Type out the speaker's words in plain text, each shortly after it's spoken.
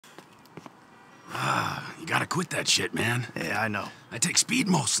You gotta quit that shit, man. Yeah, I know. I take speed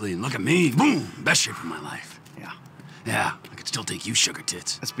mostly, and look at me. Boom! Best shape of my life. Yeah. Yeah, I could still take you, sugar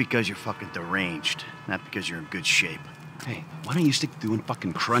tits. That's because you're fucking deranged, not because you're in good shape. Hey, why don't you stick to doing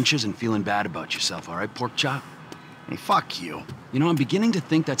fucking crunches and feeling bad about yourself, all right, pork chop? Hey, fuck you. You know, I'm beginning to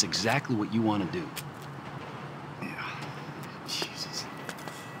think that's exactly what you want to do. Yeah. Jesus.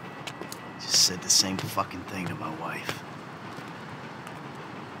 Just said the same fucking thing to my wife.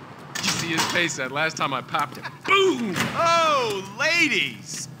 You see his face that last time I popped him. Boom! Oh,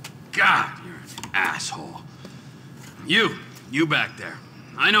 ladies! God, you're an asshole. You back there.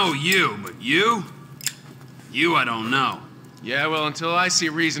 I know you, but you I don't know. Yeah, well, until I see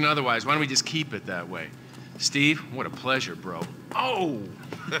reason otherwise, why don't we just keep it that way? Steve, what a pleasure, bro. Oh!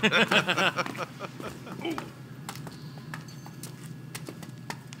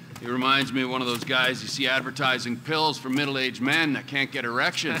 He reminds me of one of those guys you see advertising pills for middle-aged men that can't get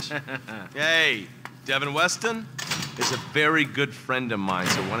erections. Hey, Devin Weston is a very good friend of mine,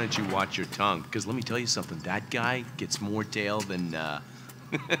 so why don't you watch your tongue? Because let me tell you something, that guy gets more tail than a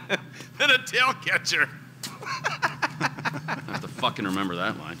tail catcher. I have to fucking remember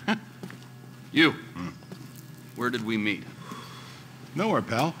that line. You, where did we meet? Nowhere,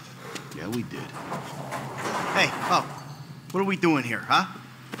 pal. Yeah, we did. Hey, oh, what are we doing here, huh?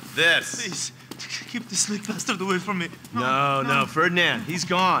 This. Please, keep the sleek bastard away from me. No, Ferdinand, he's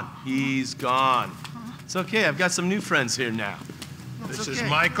gone. He's gone. It's okay, I've got some new friends here now. This is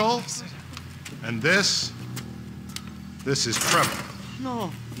Michael, and this is Trevor.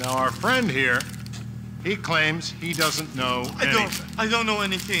 No. Now, our friend here, he claims he doesn't know anything. I don't know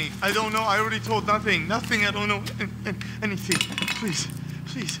anything. I don't know. I already told nothing. Nothing. I don't know anything. Please,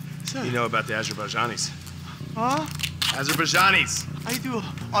 sir. You know about the Azerbaijanis? Huh? Azerbaijanis. I do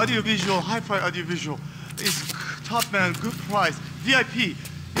audiovisual, hi-fi audiovisual. It's top man, good price, VIP.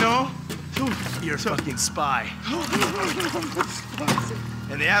 You know? You're a fucking spy.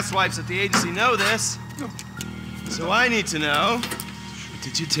 And the asswipes at the agency know this. So I need to know, what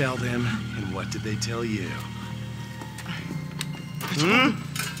did you tell them, and what did they tell you?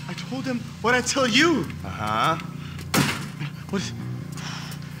 I told them what I tell you. Uh-huh. What is...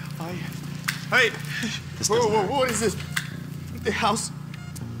 Hey, whoa, what is this? The house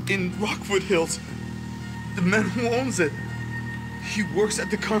in Rockwood Hills. The man who owns it, he works at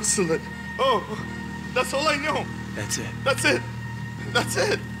the consulate. Oh, that's all I know. That's it. That's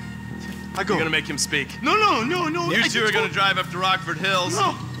it. I go. You're gonna make him speak. No. You two are gonna drive up to Rockford Hills.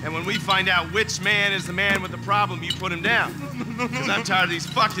 No. And when we find out which man is the man with the problem, you put him down. No. Because I'm tired of these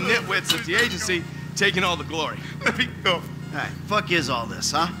fucking nitwits at the agency taking all the glory. Let me go. All right, fuck is all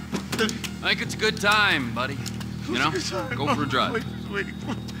this, huh? I think it's a good time, buddy. You know, go for a drive. Wait.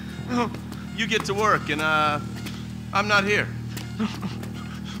 No. You get to work, and I'm not here.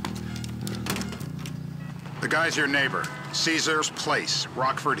 The guy's your neighbor. Caesar's Place,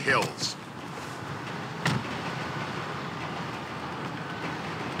 Rockford Hills.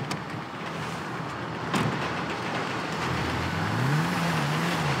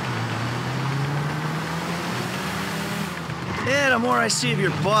 Yeah, the more I see of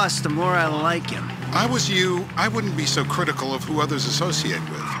your boss, the more I like him. I was you, I wouldn't be so critical of who others associate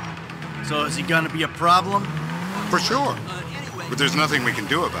with. So is he gonna be a problem? For sure. But there's nothing we can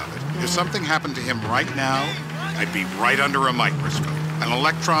do about it. If something happened to him right now, I'd be right under a microscope. An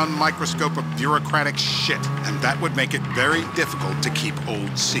electron microscope of bureaucratic shit. And that would make it very difficult to keep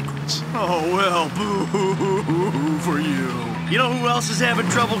old secrets. Oh, well, boo-hoo-hoo-hoo for you. You know who else is having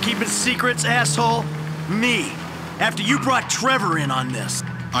trouble keeping secrets, asshole? Me. After you brought Trevor in on this.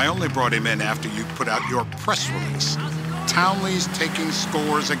 I only brought him in after you put out your press release. Townley's taking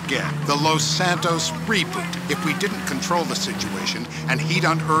scores again. The Los Santos reboot. If we didn't control the situation and he'd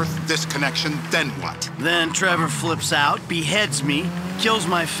unearthed this connection, then what? Then Trevor flips out, beheads me, kills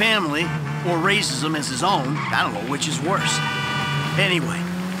my family, or raises them as his own. I don't know which is worse. Anyway,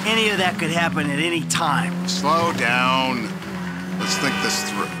 any of that could happen at any time. Slow down. Let's think this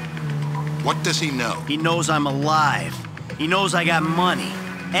through. What does he know? He knows I'm alive. He knows I got money.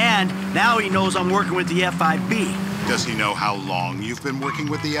 And now he knows I'm working with the FIB. Does he know how long you've been working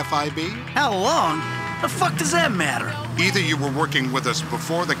with the FIB? How long? The fuck does that matter? Either you were working with us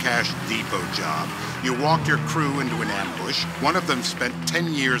before the Cash Depot job, you walked your crew into an ambush, one of them spent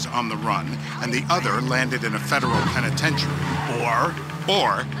 10 years on the run, and the other landed in a federal penitentiary.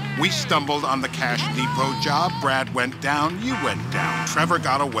 Or we stumbled on the Cash Depot job, Brad went down, you went down, Trevor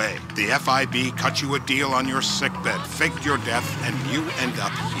got away. The FIB cut you a deal on your sickbed, faked your death, and you end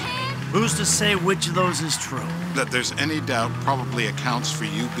up here. Who's to say which of those is true? That there's any doubt probably accounts for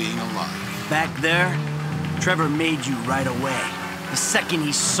you being alive. Back there, Trevor made you right away. the second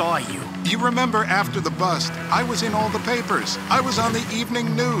he saw you. You remember after the bust, I was in all the papers. I was on the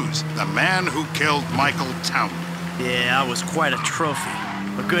evening news. The man who killed Michael Townley. Yeah, I was quite a trophy.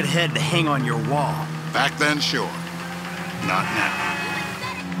 A good head to hang on your wall. Back then, sure. Not now.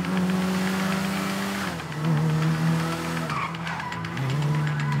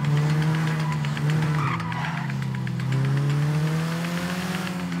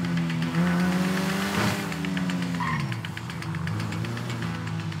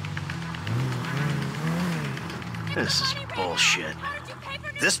 This is bullshit.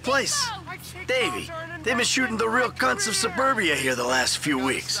 This place? Davey, they've been shooting the real cunts of suburbia here the last few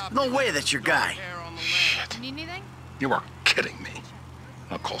weeks. No way that's your guy. Shit. Need anything? You are kidding me.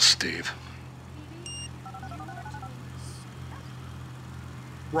 I'll call Steve.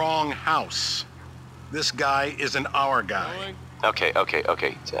 Wrong house. This guy isn't our guy. Okay.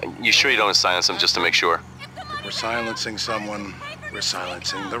 You sure you don't silence him just to make sure? If we're silencing someone, we're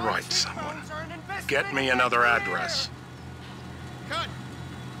silencing the right someone. Get me another address.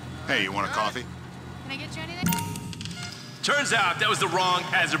 Hey, you want a coffee? Can I get you anything? Turns out that was the wrong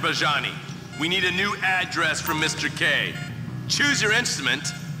Azerbaijani. We need a new address from Mr. K. Choose your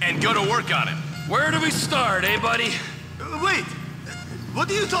instrument and go to work on it. Where do we start, eh, buddy? Wait! What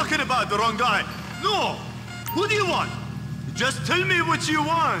are you talking about, the wrong guy? No! Who do you want? Just tell me what you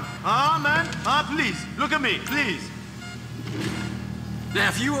want. Man? Please, look at me, please. Now,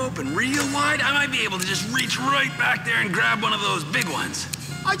 if you open real wide, I might be able to just reach right back there and grab one of those big ones.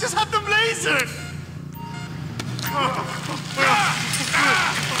 I just have the blazer!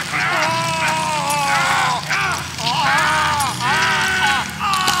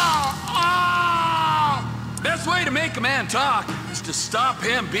 Best way to make a man talk is to stop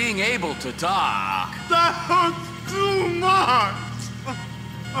him being able to talk. That hurts too much!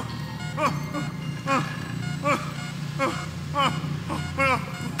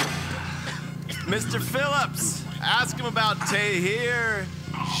 Mr. Phillips, ask him about Tahir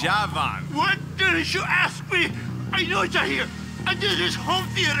Javan. What didn't you ask me? I know Tahir. I did his home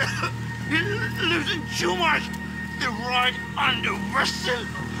theater. He lives in Hmari. They're right on the Western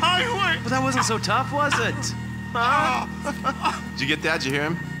Highway. But that wasn't so tough, was it? Huh? Did you get that? Did you hear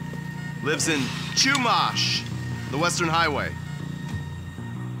him? Lives in Chumash, the Western Highway.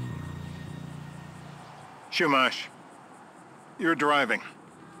 Shumash, you're driving.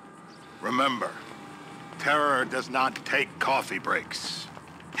 Remember, terror does not take coffee breaks.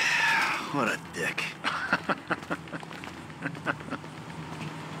 What a dick.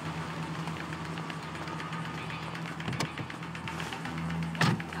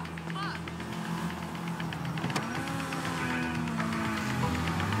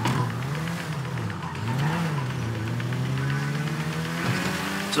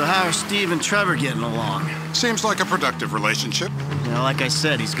 So how are Steve and Trevor getting along? Seems like a productive relationship. Now, like I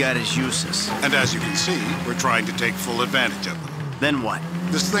said, he's got his uses. And as you can see, we're trying to take full advantage of them. Then what?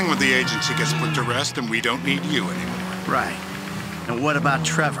 This thing with the agency gets put to rest and we don't need you anymore. Right. And what about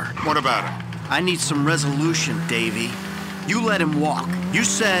Trevor? What about him? I need some resolution, Davey. You let him walk. You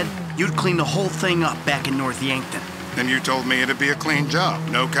said you'd clean the whole thing up back in North Yankton. And you told me it'd be a clean job,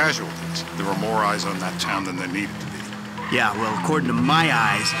 no casualties. There were more eyes on that town than there needed to be. Yeah, well, according to my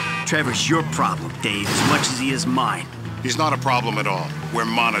eyes, Trevor's your problem, Dave, as much as he is mine. He's not a problem at all. We're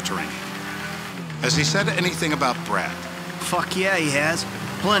monitoring him. Has he said anything about Brad? Fuck yeah, he has.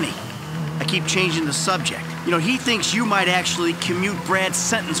 Plenty. I keep changing the subject. You know, he thinks you might actually commute Brad's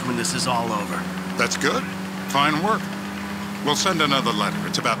sentence when this is all over. That's good. Fine work. We'll send another letter.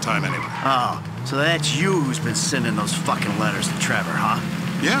 It's about time anyway. Oh, so that's you who's been sending those fucking letters to Trevor, huh?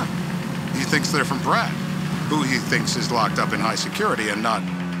 Yeah. He thinks they're from Brad, who he thinks is locked up in high security and not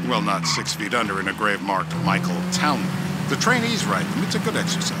 6 feet under in a grave marked Michael Townley. The trainees write them. It's a good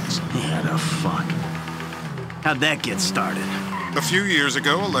exercise. Yeah, the fuck. How'd that get started? A few years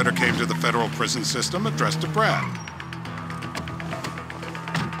ago, a letter came to the federal prison system addressed to Brad.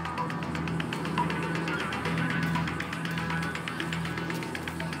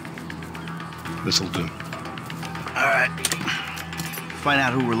 This'll do. All right. Find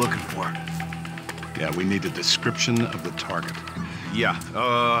out who we're looking for. Yeah, we need a description of the target. Yeah,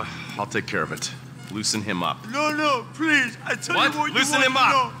 I'll take care of it. Loosen him up. No, please. I tell What? you what Loosen you him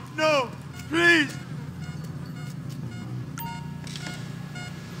want. up. No, please.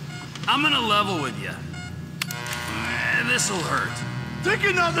 I'm gonna level with you. This'll hurt. Take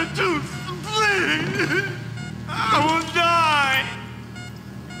another tooth, please. I will die.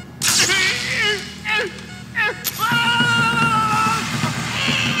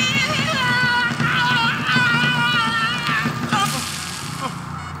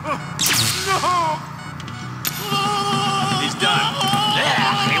 He's done.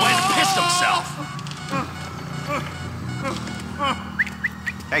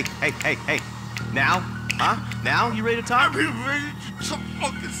 Hey. Now? Huh? Now? You ready to talk? I've been ready to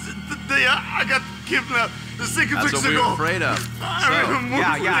talk since the day I got kidnapped. The second That's weeks what we ago. were afraid of.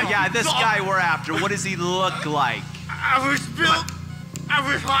 Yeah. This guy we're after, what does he look like? I was built. I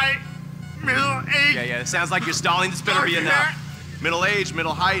was height, middle age. Yeah, it sounds like you're stalling. This better be enough. Middle age,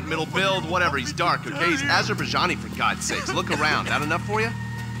 middle height, middle build, whatever. He's dark, okay? He's Azerbaijani, for God's sakes. Look around. That enough for you?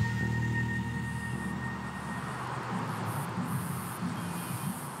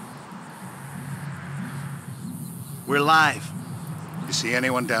 We're live. You see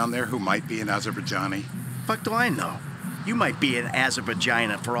anyone down there who might be an Azerbaijani? Fuck do I know? You might be an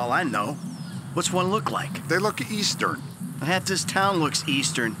Azerbaijani for all I know. What's one look like? They look Eastern. Half this town looks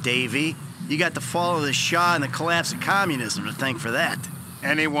Eastern, Davy. You got the fall of the Shah and the collapse of communism to thank for that.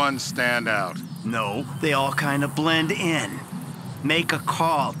 Anyone stand out? No, they all kind of blend in. Make a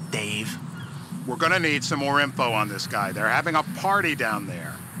call, Dave. We're gonna need some more info on this guy. They're having a party down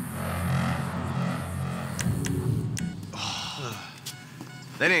there.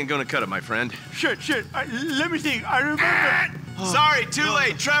 That ain't gonna cut it, my friend. Shit. Let me think. I remember. Sorry, too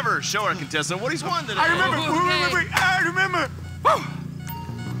late. Trevor, show our contestant what he's won today. I remember. Wait. I remember.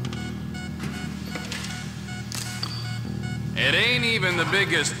 It ain't even the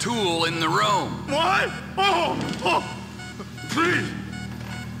biggest tool in the room. What? Oh. Please.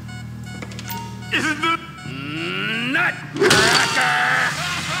 Isn't it? Nutcracker!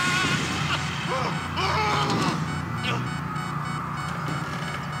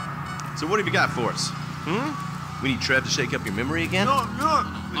 So what have you got for us? We need Trev to shake up your memory again? No.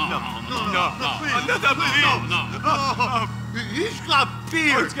 He's got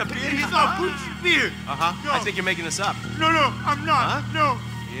beer. Oh, he's got beer? He's got beer. Uh-huh. No. I think you're making this up. No, I'm not. Huh? No.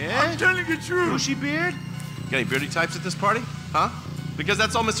 Yeah? I'm telling the truth. Bushy beard? Got any beardy types at this party? Huh? Because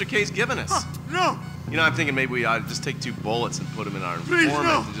that's all Mr. K's given us. No. You know, I'm thinking maybe we ought to just take 2 bullets and put them in our Please, informant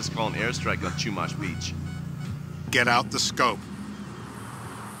no. and just call an airstrike on Chumash Beach. Get out the scope.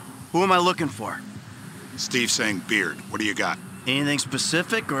 Who am I looking for? Steve's saying beard. What do you got? Anything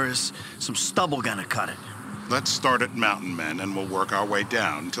specific, or is some stubble gonna cut it? Let's start at Mountain Men, and we'll work our way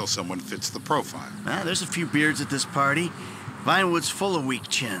down until someone fits the profile. There's a few beards at this party. Vinewood's full of weak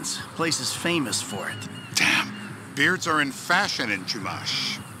chins. Place is famous for it. Damn. Beards are in fashion in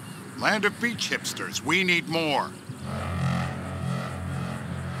Chumash. Land of beach hipsters. We need more.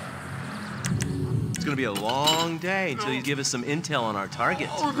 It's gonna be a long day until you give us some intel on our target.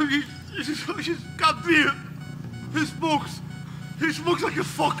 He's got beer. He smokes like a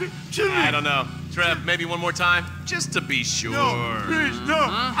fucking chimney. I don't know. Trev, maybe one more time? Just to be sure. No, please, no.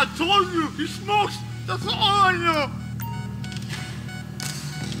 I told you, he smokes. That's all I know.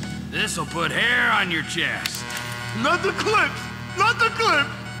 This'll put hair on your chest. Not the clips.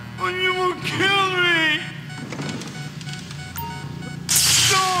 Or you will kill me.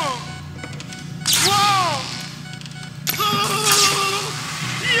 No. Whoa.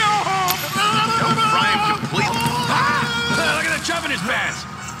 Don't fry him completely. Look at the chub in his pants.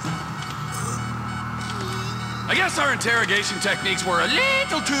 I guess our interrogation techniques were a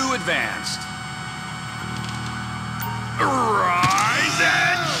little too advanced. Rise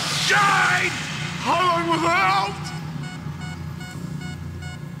and shine! How long was I out?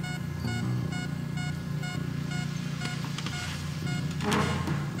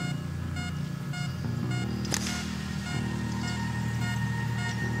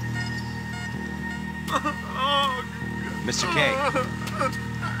 Mr. K.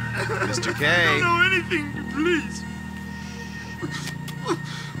 Mr. K. I don't know anything, please.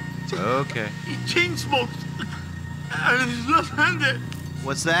 It's okay. He chain smokes. And he's left-handed.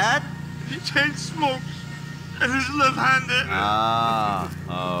 What's that? He chain smokes. And he's left-handed. Ah,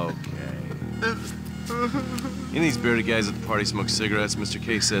 okay. You know these bearded guys at the party smoke cigarettes? Mr.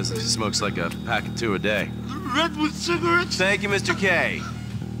 K says he smokes like a pack of 2 a day. Redwood cigarettes? Thank you, Mr. K.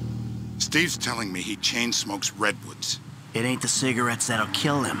 Steve's telling me he chain smokes redwoods. It ain't the cigarettes that'll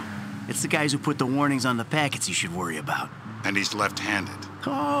kill him. It's the guys who put the warnings on the packets you should worry about. And he's left-handed.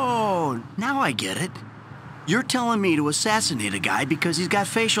 Oh, now I get it. You're telling me to assassinate a guy because he's got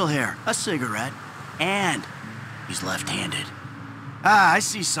facial hair, a cigarette, and he's left-handed. I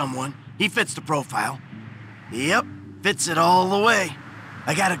see someone. He fits the profile. Yep, fits it all the way.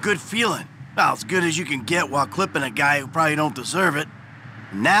 I got a good feeling. Well, as good as you can get while clipping a guy who probably don't deserve it.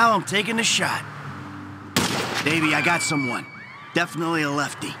 Now I'm taking a shot. Davey, I got someone. Definitely a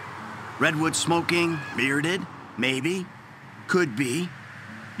lefty. Redwood smoking, bearded, maybe, could be,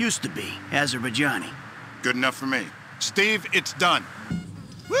 used to be, Azerbaijani. Good enough for me. Steve, it's done.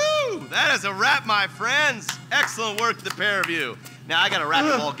 Woo! That is a wrap, my friends. Excellent work to the pair of you. Now, I got a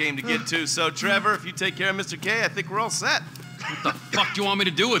racquetball game to get to, so Trevor, if you take care of Mr. K, I think we're all set. What the fuck do you want me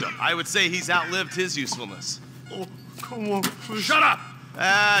to do with him? I would say he's outlived his usefulness. Oh, come on, please. Shut up!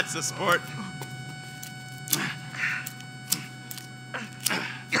 That's a sport.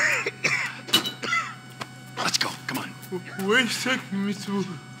 Let's go, come on. Where are you taking me to?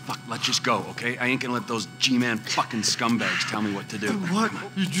 Fuck, let's just go, okay? I ain't gonna let those G-Man fucking scumbags tell me what to do. What?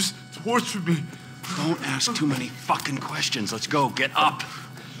 You just tortured me. Don't ask too many fucking questions. Let's go, get up.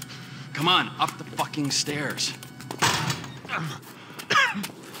 Come on, up the fucking stairs.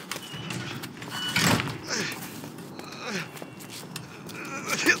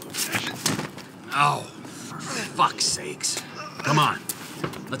 Oh, for fuck's sakes. Come on,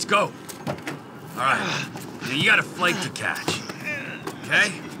 let's go. All right, now you got a flight to catch,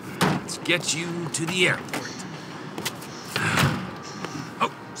 okay? Let's get you to the airport.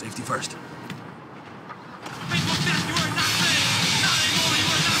 Oh, safety first.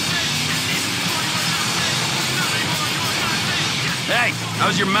 Hey,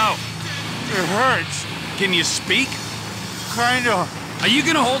 how's your mouth? It hurts. Can you speak? Kinda. Are you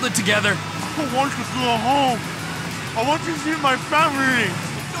gonna hold it together? I want to go home. I want to see my family.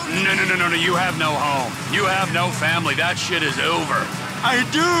 No, you have no home. You have no family. That shit is over. I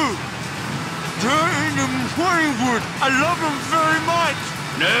do. They're in the Hollywood. I love them very much.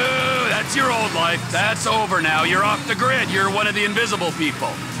 No, that's your old life. That's over now. You're off the grid. You're one of the invisible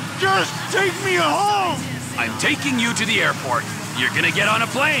people. Just take me home. I'm taking you to the airport. You're gonna get on a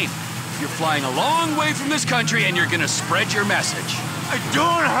plane. You're flying a long way from this country and you're gonna spread your message. I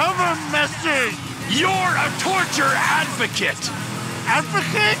don't have a message. You're a torture advocate.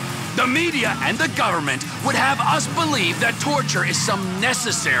 Advocate? The media and the government would have us believe that torture is some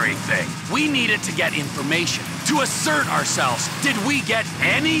necessary thing. We need it to get information, to assert ourselves. Did we get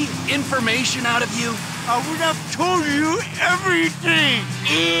any information out of you? I would have told you everything.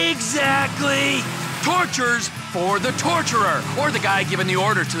 Exactly. Torture's for the torturer, or the guy giving the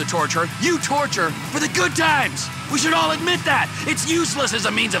order to the torturer. You torture for the good times. We should all admit that. It's useless as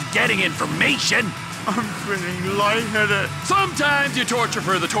a means of getting information. I'm feeling lightheaded. Sometimes you torture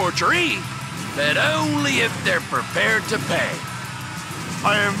for the torturee, but only if they're prepared to pay.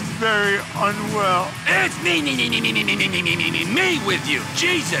 I am very unwell. It's me with you.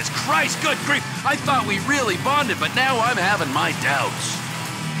 Jesus Christ, good grief. I thought we really bonded, but now I'm having my doubts.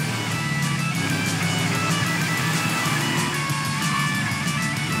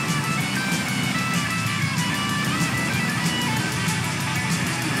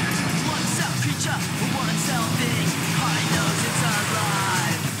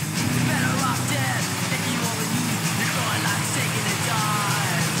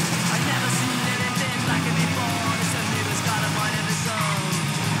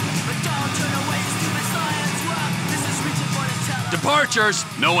 Departures.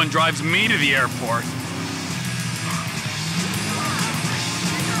 No one drives me to the airport.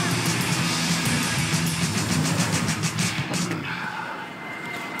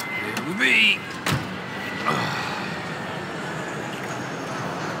 Here we be.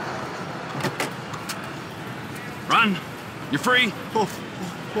 Run. You're free. Oh,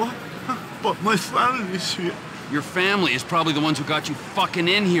 what? But my family's here. Your family is probably the ones who got you fucking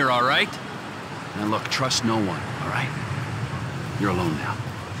in here, all right? Now look, trust no one, all right? You're alone now.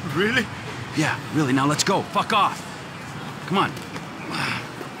 Really? Yeah, really. Now let's go. Fuck off. Come on.